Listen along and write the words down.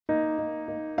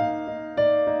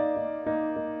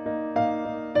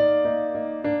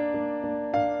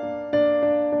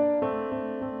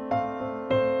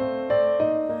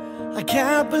I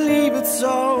can't believe it's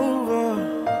over.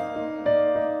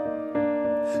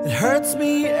 It hurts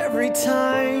me every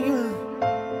time.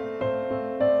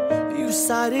 You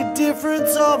cited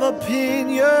difference of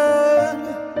opinion.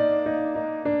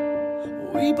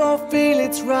 We both feel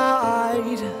it's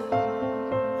right.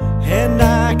 And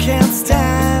I can't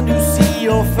stand to see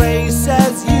your face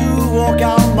as you walk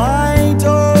out my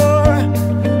door.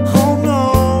 Oh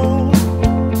no,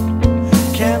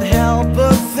 can't help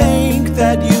but think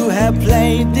that you have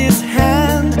played this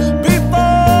hand before.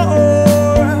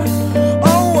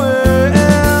 Oh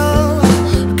well,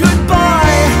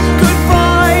 goodbye,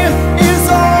 goodbye is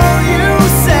all you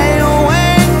say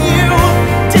when you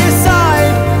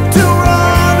decide to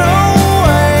run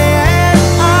away. And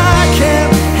I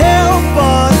can't help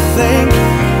but think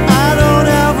I don't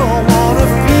ever wanna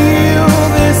feel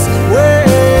this way.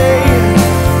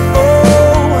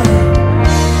 Oh,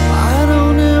 I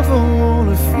don't ever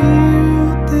wanna feel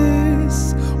this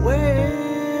way.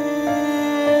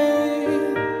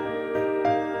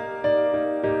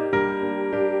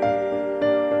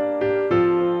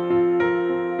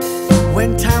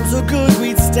 When times were good,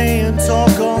 we'd stay and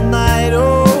talk all night,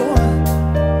 oh,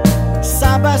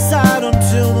 side by side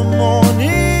until the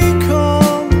morning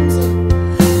comes.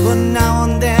 But now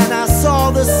and then I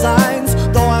saw the signs,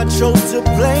 though I chose to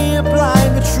play it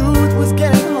blind. The truth was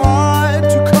getting hard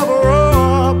to cover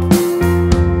up,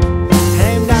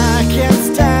 and I can't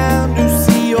stand to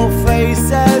see your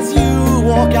face as you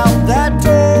walk out that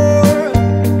door.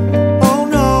 Oh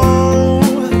no,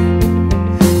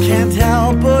 can't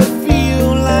help but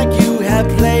feel like you have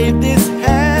played this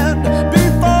hand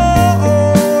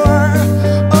before.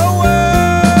 Oh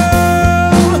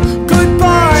well,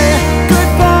 goodbye,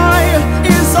 goodbye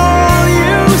is all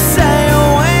you say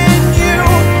when you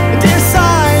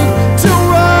decide to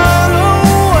run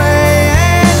away.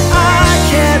 And I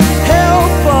can't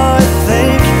help but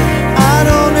think I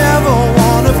don't ever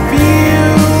wanna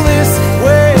feel this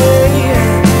way.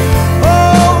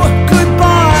 Oh,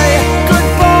 goodbye,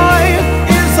 goodbye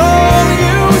is all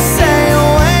you say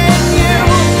when you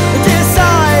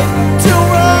decide to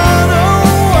run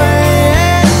away.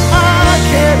 And I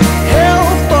can't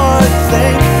help but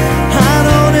think